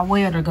can't get my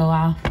wheel to go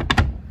off.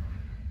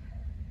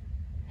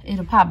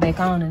 It'll pop back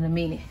on in a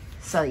minute.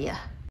 So, yeah.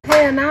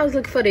 Hell, now I was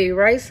looking for the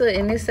eraser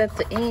and it's at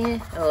the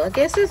end. Oh, I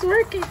guess it's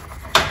working.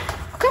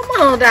 Come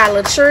on,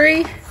 Dollar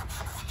Tree.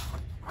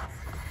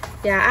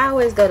 Yeah, I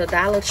always go to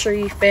Dollar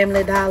Tree,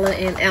 Family Dollar,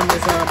 and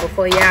Amazon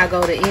before y'all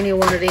go to any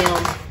one of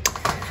them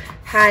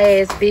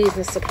high-ass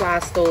business supply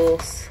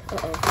stores.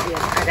 Uh-oh, yeah,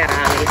 I got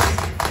all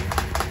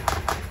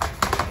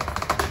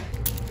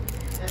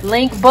this.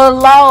 Link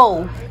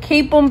below.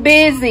 Keep them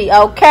busy,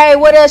 okay?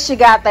 What else you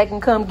got they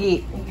can come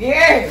get?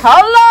 Yeah.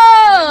 Hold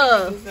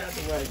on.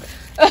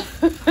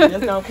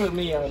 Just don't put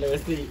me on there,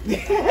 see.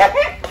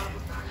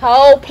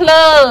 Whole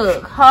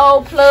plug.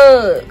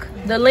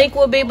 The link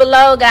will be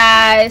below,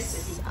 guys.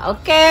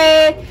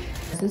 Okay.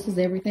 This is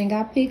everything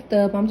I picked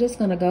up. I'm just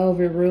gonna go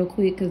over it real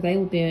quick because they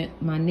will be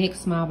my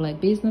next Small Black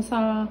Business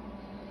haul.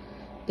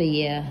 But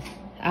yeah,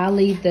 I'll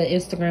leave the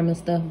Instagram and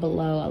stuff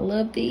below. I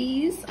love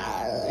these.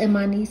 And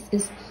my niece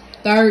is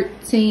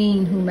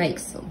 13 who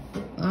makes them.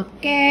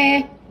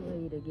 Okay.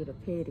 Ready to get a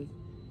pity.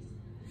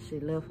 She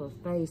left her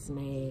face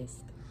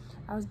mask.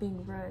 I was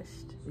being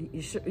rushed.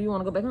 You sure you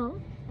want to go back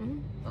home?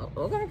 Oh,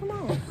 okay, come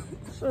on.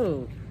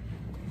 Shoot.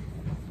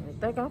 I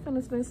think I'm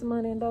finna spend some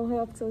money and don't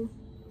have to.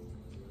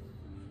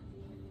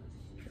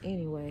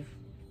 Anyway,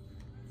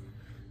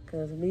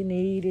 cause we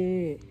need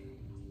it.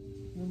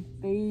 Them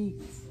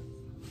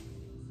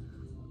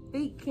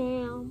feet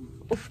cam.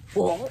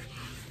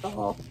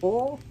 Oh.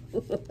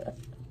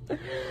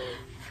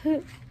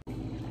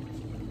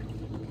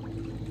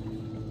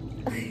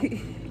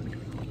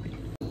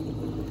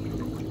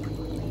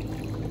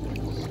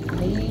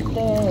 Need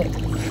that.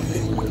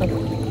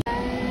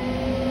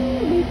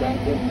 We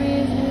back in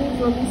business.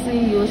 Let me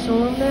see. You'll show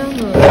them down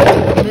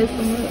there. Mess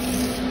them up.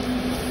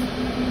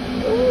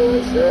 Oh,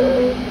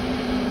 shit.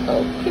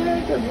 Okay,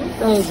 because this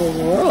thing was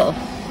rough.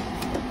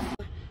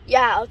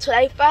 Y'all,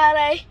 today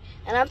Friday,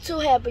 and I'm too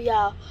happy,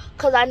 y'all,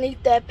 because I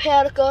need that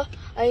pedicure.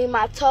 I need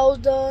my toes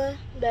done.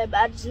 Baby,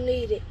 I just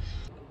need it.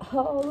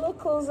 Oh,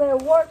 look who's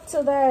at work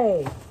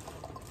today.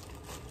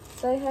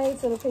 Say hey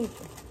to the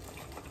people.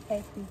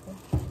 Hey, people.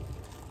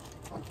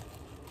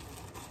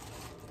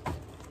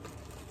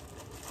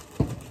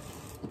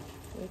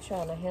 We're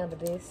trying to handle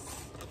this.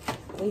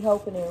 We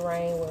hoping it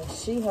rain. Well,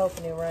 she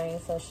hoping it rain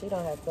so she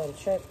don't have to go to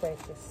track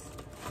practice.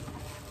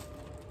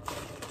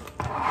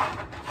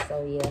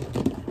 So yeah,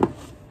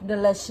 the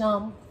la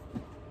chambre.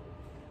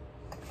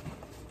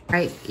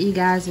 Right, you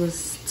guys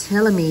was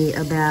telling me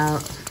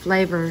about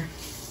Flava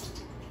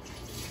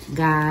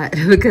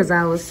Gods because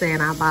I was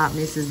saying I bought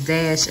Mrs.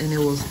 Dash and it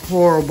was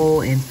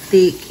horrible and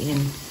thick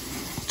and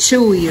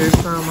chewy or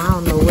something. I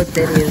don't know what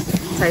that is.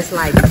 It tastes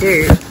like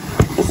dirt.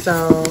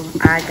 So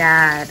I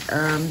got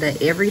the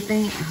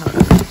everything. Hold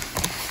on.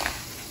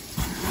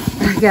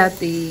 I got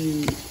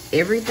the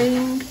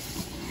everything.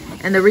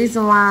 And the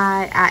reason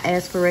why I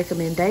asked for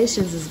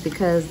recommendations is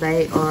because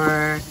they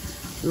are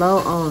low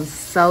on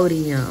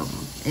sodium.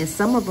 And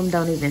some of them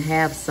don't even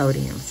have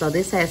sodium. So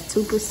this has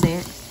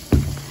 2%.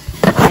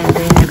 And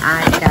then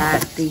I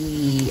got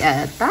the,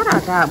 I thought I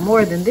got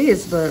more than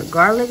this, but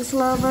Garlic's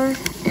Lover.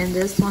 And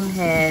this one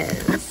has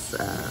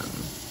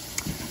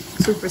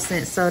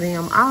 2%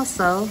 sodium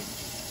also.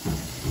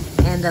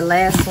 And the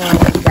last one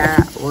we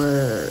got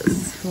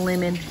was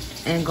lemon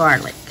and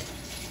garlic.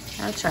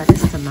 I'll try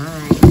this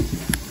tonight.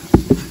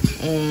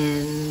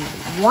 And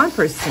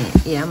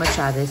 1%. Yeah, I'm gonna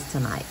try this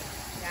tonight.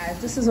 Guys,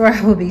 this is where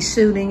I will be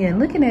shooting. And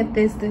looking at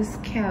this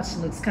couch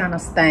looks kind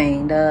of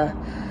stained.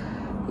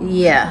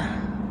 Yeah.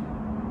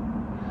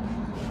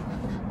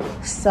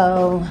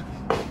 So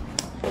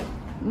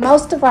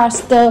most of our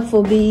stuff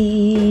will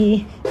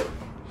be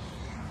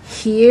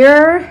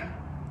here.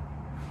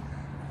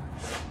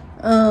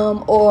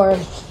 Or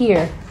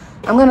here.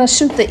 I'm gonna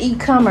shoot the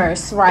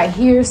e-commerce right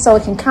here so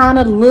it can kind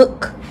of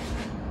look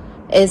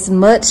as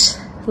much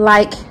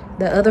like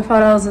the other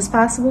photos as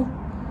possible.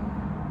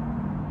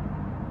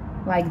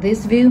 Like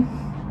this view.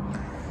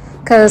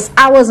 Because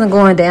I wasn't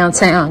going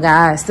downtown,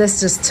 guys.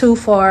 That's just too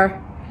far.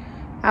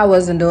 I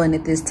wasn't doing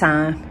it this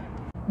time.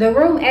 The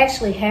room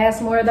actually has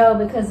more though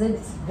because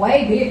it's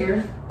way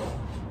bigger.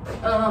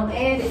 And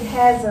it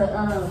has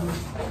a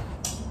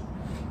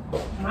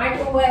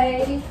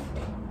microwave.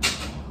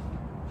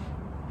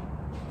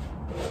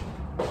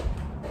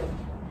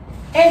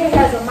 And it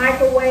has a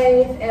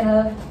microwave and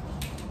a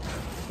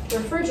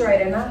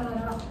refrigerator. No.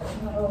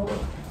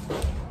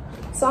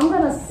 So I'm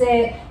gonna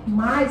set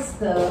my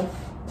stuff.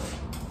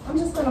 I'm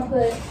just gonna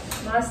put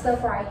my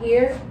stuff right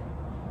here.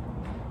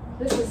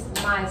 This is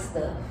my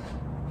stuff.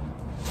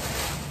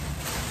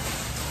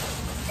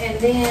 And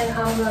then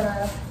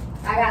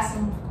I got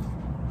some,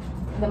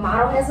 the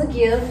model has a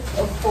gift,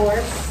 of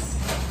course.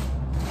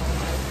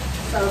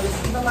 So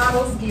this is the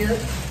model's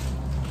gift.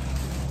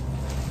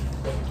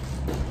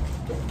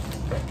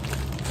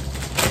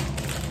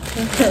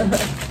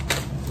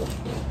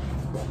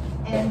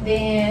 And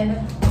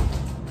then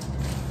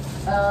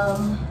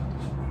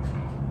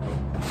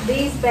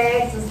these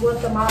bags is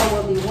what the model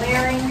will be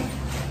wearing.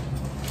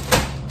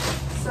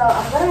 So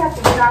I'm gonna have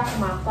to get off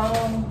my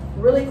phone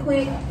really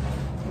quick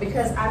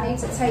because I need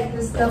to take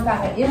this stuff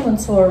out of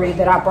inventory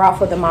that I brought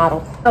for the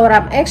model. So what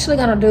I'm actually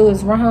gonna do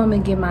is run home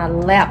and get my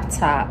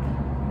laptop.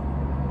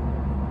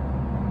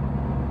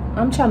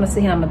 I'm trying to see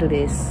how I'm gonna do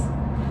this.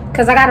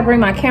 Cause I gotta bring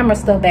my camera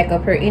stuff back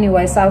up here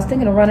anyway. So I was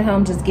thinking of running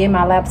home, just getting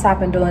my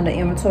laptop and doing the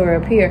inventory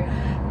up here.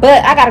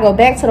 But I gotta go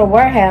back to the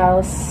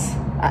warehouse.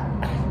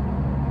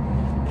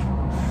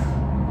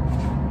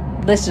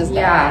 Let's just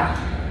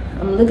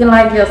I'm looking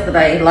like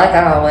yesterday, like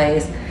I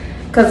always.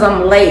 Cause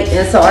I'm late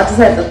and so I just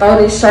had to throw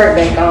this shirt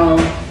back on.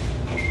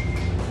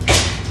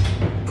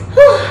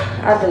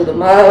 I do the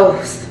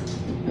most.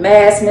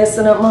 Mask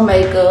messing up my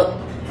makeup.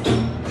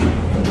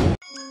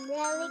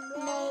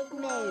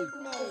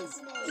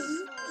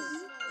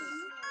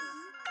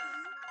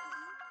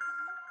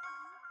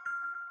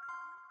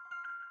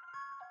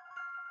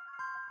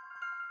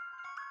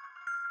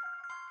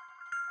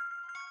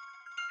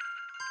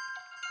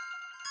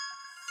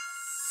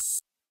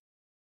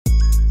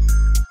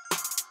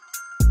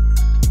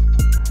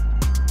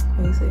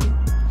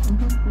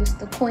 This is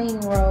the queen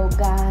robe,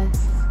 guys.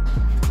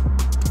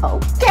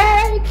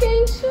 Okay,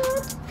 Keisha.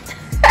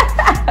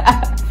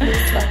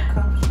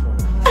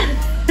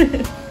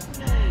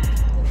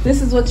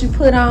 This is what you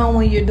put on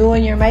when you're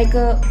doing your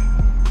makeup.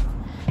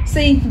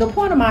 See, the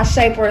point of my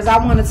shapewear is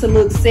I wanted to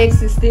look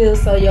sexy still,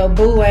 so your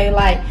boo ain't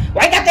like,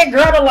 why you got that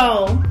girdle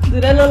on? Do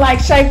that look like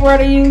shapewear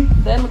to you?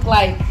 That look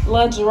like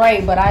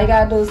lingerie, but all you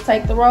gotta do is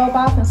take the robe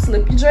off and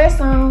slip your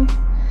dress on.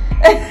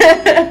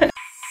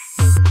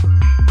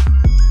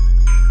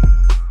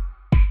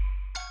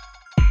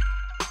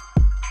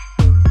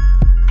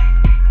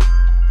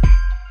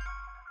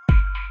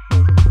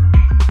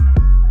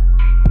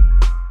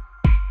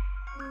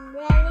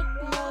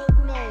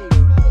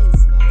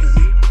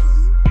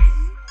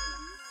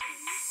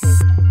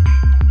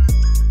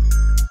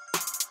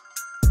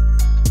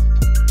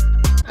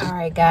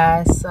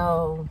 Guys,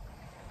 so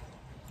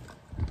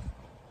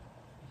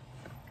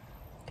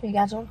you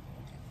got your?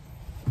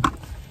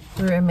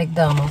 We're at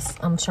McDonald's.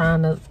 I'm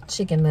trying to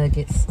chicken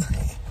nuggets.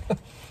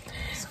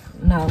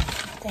 No,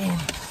 damn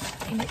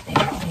it.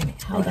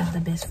 Hold on,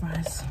 the best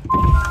fries.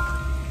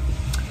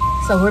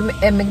 So we're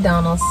at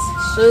McDonald's.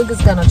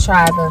 Sugar's gonna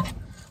try the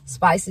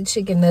spicy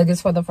chicken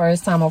nuggets for the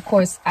first time. Of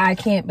course, I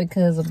can't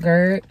because of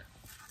GERD.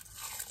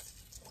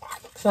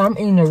 So I'm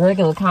eating the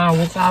regular kind,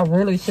 which I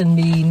really shouldn't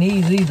be eating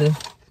these either.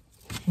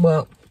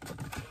 But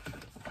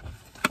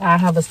I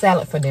have a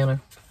salad for dinner.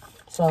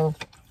 So,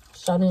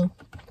 show them.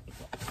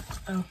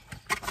 Oh.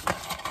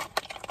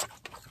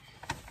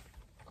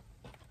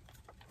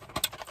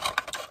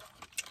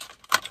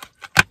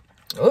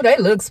 Oh, they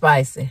look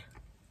spicy.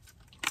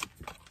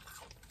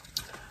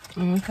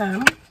 Okay.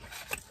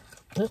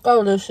 Let's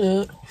go, this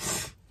shit.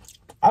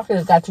 I could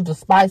have got you the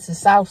spicy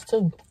sauce,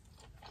 too.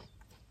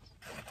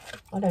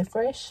 Are they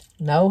fresh?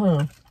 No,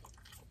 huh?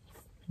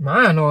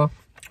 Mine are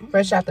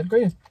fresh out the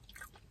grill.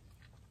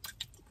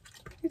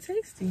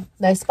 Tasty.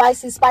 They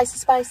spicy. If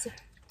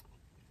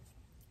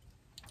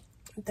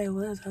they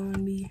was, I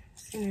wouldn't be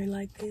sitting here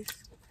like this.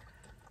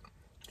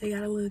 They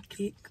got a little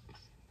kick.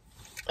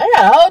 They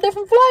got a whole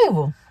different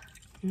flavor.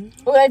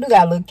 Oh, they do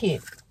got a little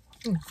kick.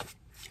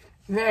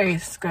 Very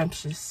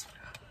scrumptious.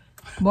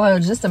 Boy,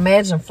 just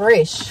imagine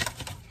fresh.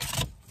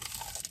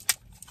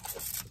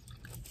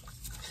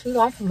 She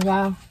like them,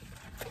 y'all.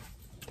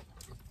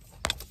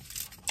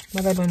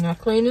 But they've been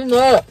cleaning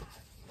up.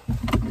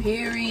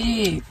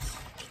 Period.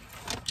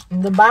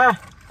 Goodbye.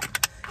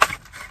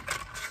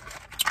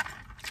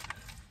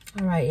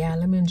 All right, y'all.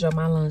 Let me enjoy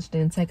my lunch,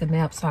 then take a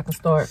nap so I can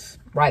start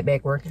right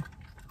back working.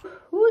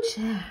 Ooh,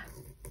 child.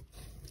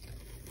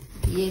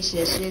 Yes.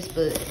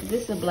 But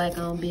this is a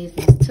black-owned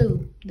business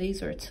too.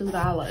 These are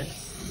 $2.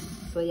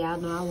 So y'all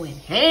know I went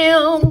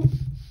ham.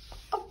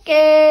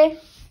 Okay.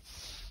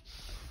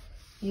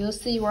 You'll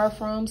see where I'm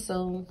from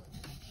soon.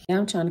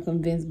 I'm trying to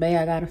convince Bay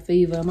I got a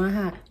fever. Am I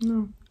hot?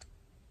 No.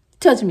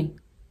 Touch me.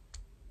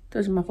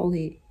 Touch my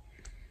forehead.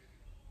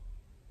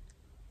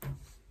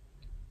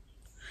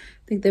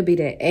 Think that'd be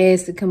that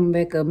acid coming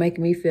back up,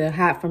 making me feel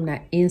hot from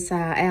the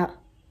inside out.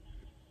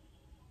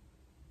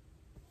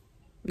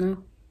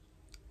 No.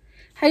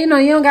 How you know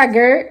you don't got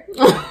GERD?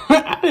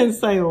 I didn't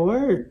say a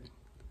word.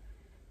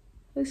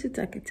 Who's she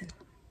talking to?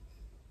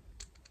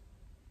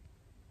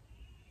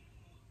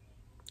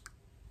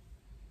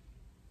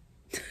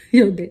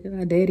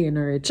 My daddy and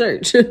her at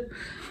church.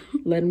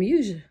 Let him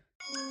use you.